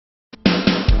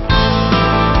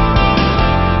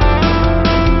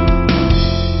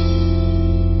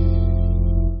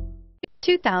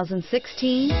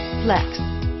2016 Flex.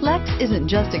 Flex isn't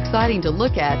just exciting to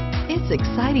look at, it's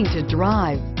exciting to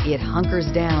drive. It hunkers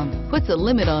down, puts a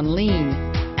limit on lean,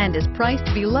 and is priced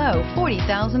below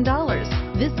 $40,000.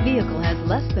 This vehicle has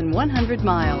less than 100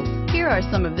 miles. Here are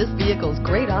some of this vehicle's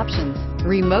great options: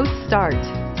 remote start,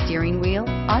 steering wheel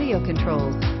audio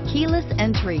controls, keyless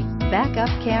entry,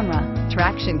 backup camera,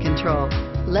 traction control,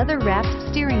 leather-wrapped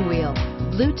steering wheel,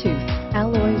 Bluetooth,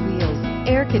 alloy wheels,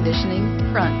 air conditioning,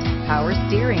 front, power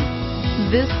steering.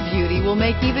 This beauty will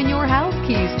make even your house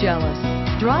keys jealous.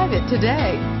 Drive it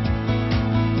today.